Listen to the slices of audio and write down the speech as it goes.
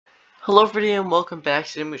Hello everybody and welcome back.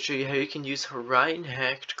 Today I'm going to show you how you can use Horion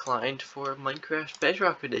Hacked Client for Minecraft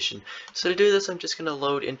Bedrock Edition. So to do this, I'm just going to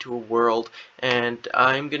load into a world and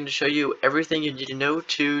I'm going to show you everything you need to know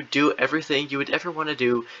to do everything you would ever want to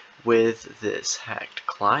do with this hacked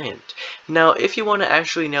client. Now if you want to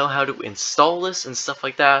actually know how to install this and stuff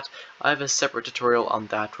like that, I have a separate tutorial on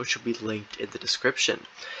that which will be linked in the description.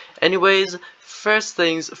 Anyways, first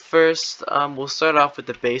things first, we'll start off with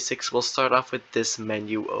the basics. We'll start off with this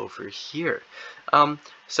menu over here.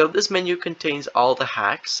 So this menu contains all the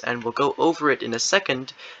hacks, and we'll go over it in a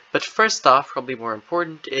second, but first off, probably more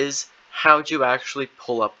important, is how do you actually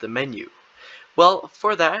pull up the menu? Well,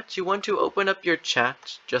 for that, you want to open up your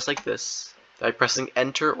chat, just like this, by pressing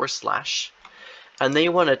enter or slash, and then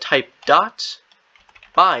you want to type dot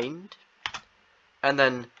bind, and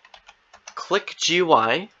then click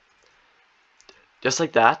GUI, just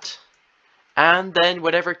like that, and then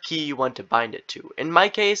whatever key you want to bind it to. In my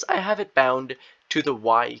case, I have it bound to the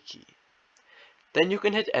Y key. Then you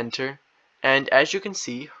can hit enter, and as you can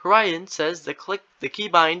see, Horion says the key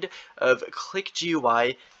bind of click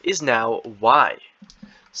GUI is now Y.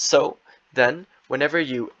 So then, whenever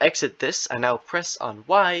you exit this and now press on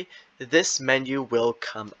Y, this menu will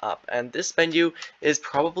come up, and this menu is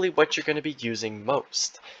probably what you're going to be using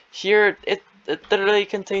most. Here, it literally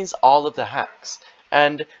contains all of the hacks,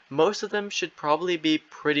 and most of them should probably be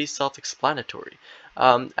pretty self-explanatory,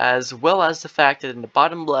 as well as the fact that in the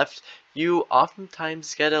bottom left you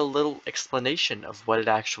oftentimes get a little explanation of what it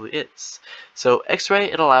actually is. So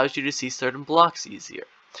X-ray, it allows you to see certain blocks easier.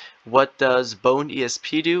 What does Bone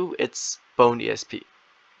ESP do? It's Bone ESP.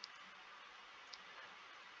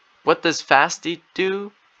 What does Fast Eat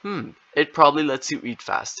do? It probably lets you eat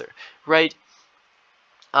faster, right?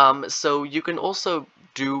 So you can also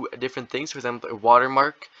do different things. For example, a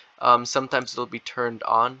watermark. Sometimes it'll be turned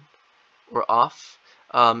on or off.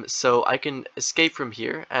 So I can escape from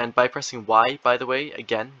here, and by pressing Y, by the way,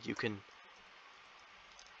 again, you can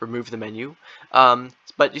remove the menu.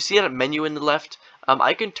 But you see that menu in the left?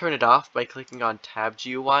 I can turn it off by clicking on Tab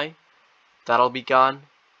GUI. That'll be gone.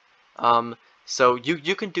 So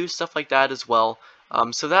you can do stuff like that as well.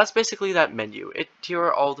 So that's basically that menu. Here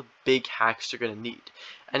are all the big hacks you're going to need.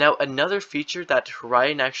 And now another feature that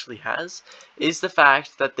Horion actually has is the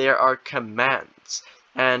fact that there are commands.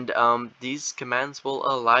 And these commands will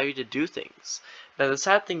allow you to do things. Now the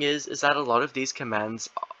sad thing is that a lot of these commands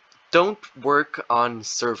don't work on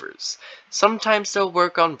servers. Sometimes they'll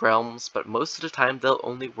work on realms, but most of the time they'll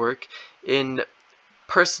only work in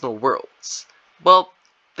personal worlds. Well,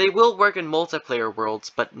 they will work in multiplayer worlds,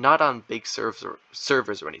 but not on big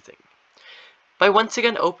servers or anything. By once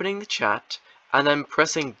again opening the chat, and then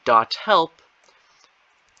pressing .help,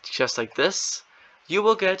 just like this, you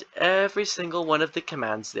will get every single one of the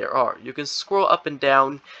commands there are. You can scroll up and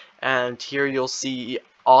down, and here you'll see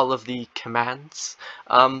all of the commands.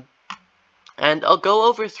 And I'll go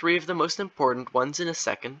over 3 of the most important ones in a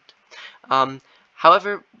second.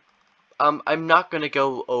 However, I'm not going to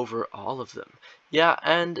go over all of them. Yeah,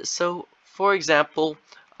 and so, for example,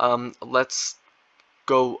 let's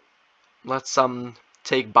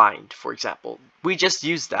take bind, for example. We just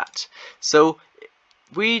used that. So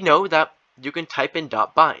we know that you can type in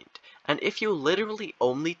 .bind, and if you literally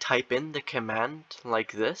only type in the command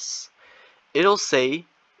like this, it'll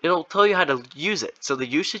tell you how to use it. So the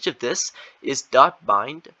usage of this is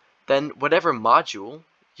 .bind, then whatever module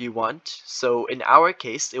you want. So in our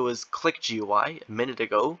case, it was click GUI a minute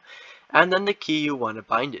ago, and then the key you want to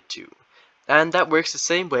bind it to. And that works the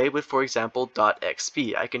same way with, for example,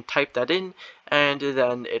 .xp. I can type that in, and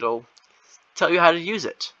then it'll tell you how to use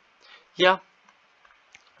it. Yeah.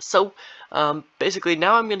 So, basically,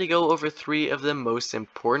 now I'm going to go over 3 of the most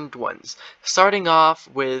important ones. Starting off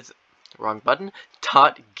with, wrong button,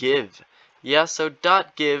 .give. Yeah, so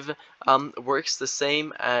 .give works the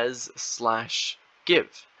same as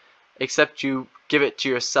 /give, except you give it to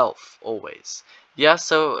yourself always. Yeah,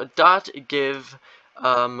 so .give,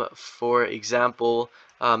 for example,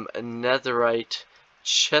 a netherite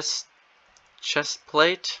chest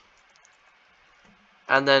plate,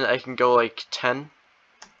 and then I can go like 10.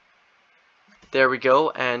 There we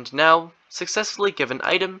go, and now successfully given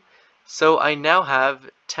item, so I now have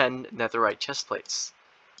 10 netherite chest plates.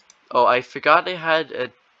 Oh, I forgot I had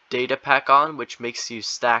a data pack on, which makes you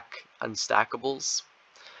stack unstackables.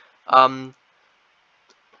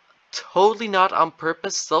 Totally not on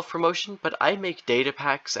purpose, self-promotion, but I make data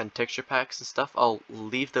packs and texture packs and stuff. I'll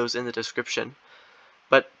leave those in the description.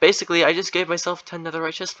 But basically, I just gave myself 10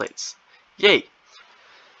 netherite chest plates. Yay!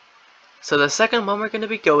 So the second one we're going to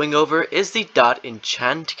be going over is the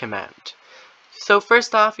 .enchant command. So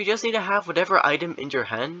first off, you just need to have whatever item in your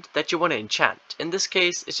hand that you want to enchant. In this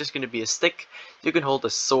case, it's just going to be a stick. You can hold a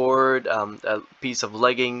sword, a piece of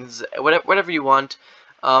leggings, whatever you want.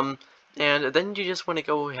 And then you just want to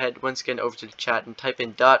go ahead once again over to the chat and type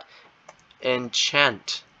in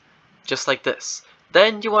 .enchant, just like this.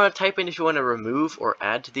 Then you want to type in if you want to remove or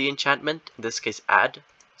add to the enchantment. In this case, add.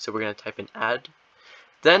 So we're going to type in add.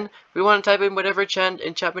 Then we want to type in whatever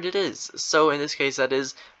enchantment it is. So in this case, that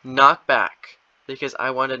is knockback, because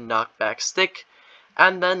I want a knockback stick.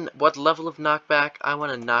 And then what level of knockback? I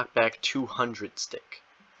want a knockback 200 stick.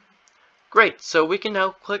 Great, so we can now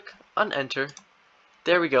click on enter.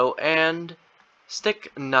 There we go, and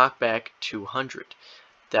stick knockback 200.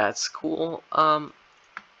 That's cool.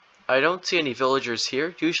 I don't see any villagers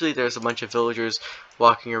here. Usually there's a bunch of villagers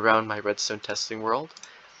walking around my redstone testing world.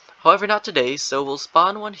 However, not today, so we'll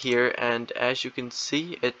spawn one here, and as you can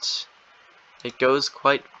see, it goes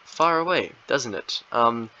quite far away, doesn't it?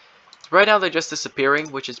 Right now they're just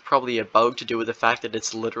disappearing, which is probably a bug to do with the fact that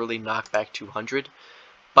it's literally knockback 200.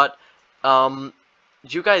 But,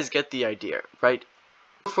 you guys get the idea, right?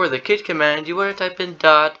 For the kit command, you want to type in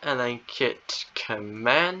dot, and then kit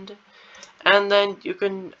command, and then you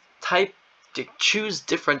can choose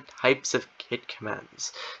different types of kit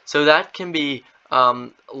commands. So that can be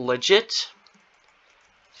legit,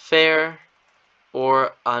 fair,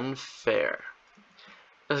 or unfair.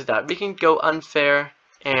 Like that. We can go unfair,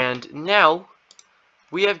 and now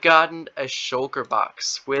we have gotten a shulker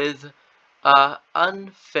box with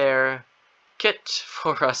unfair kit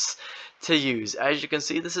for us to use. As you can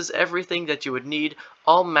see, this is everything that you would need,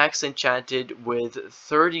 all max enchanted with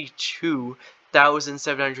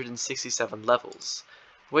 32,767 levels,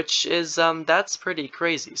 which is that's pretty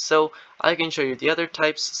crazy. So I can show you the other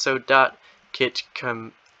types. So .kit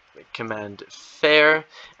command fair,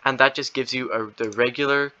 and that just gives you the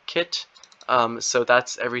regular kit. So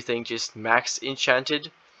that's everything just max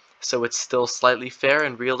enchanted, so it's still slightly fair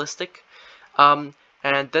and realistic.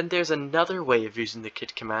 And then there's another way of using the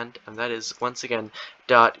kit command, and that is once again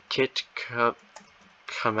 .kit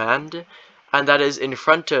command, and that is in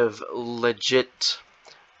front of legit,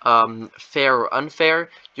 fair or unfair.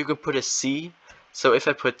 You can put a C. So if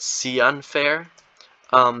I put C unfair,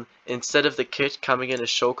 instead of the kit coming in a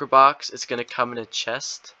shulker box, it's going to come in a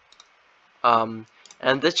chest. And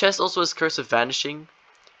the chest also has Curse of Vanishing,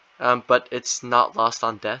 but it's not lost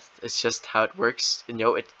on death. It's just how it works. You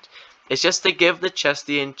know, it's just to give the chest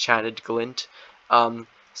the enchanted glint,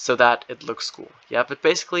 so that it looks cool. Yeah, but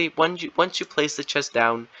basically, once you place the chest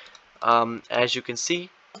down, as you can see,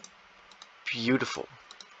 beautiful.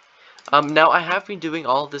 Now I have been doing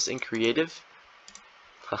all of this in creative.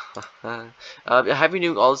 I have been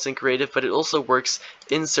doing all this in creative, but it also works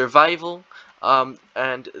in survival.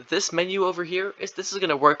 And this menu over here this is going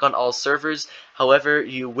to work on all servers. However,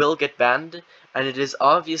 you will get banned, and it is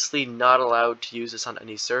obviously not allowed to use this on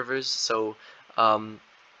any servers. So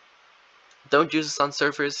don't use this on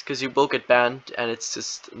servers because you will get banned, and it's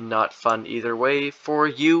just not fun either way for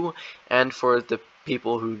you and for the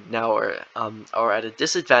people who now are at a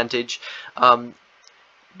disadvantage.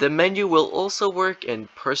 The menu will also work in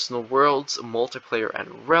personal worlds, multiplayer,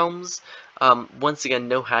 and realms. Once again,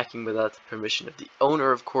 no hacking without the permission of the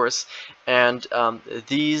owner, of course. And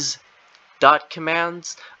these dot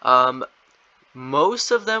commands,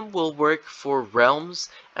 most of them will work for realms,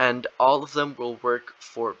 and all of them will work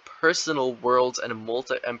for personal worlds and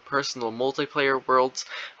personal multiplayer worlds.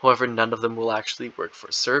 However, none of them will actually work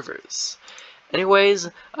for servers. Anyways,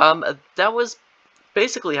 that was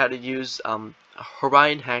basically how to use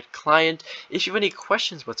Horion Hacked Client. If you have any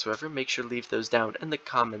questions whatsoever, make sure to leave those down in the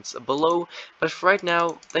comments below. But for right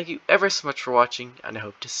now, thank you ever so much for watching, and I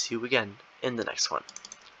hope to see you again in the next one.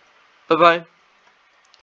 Bye bye.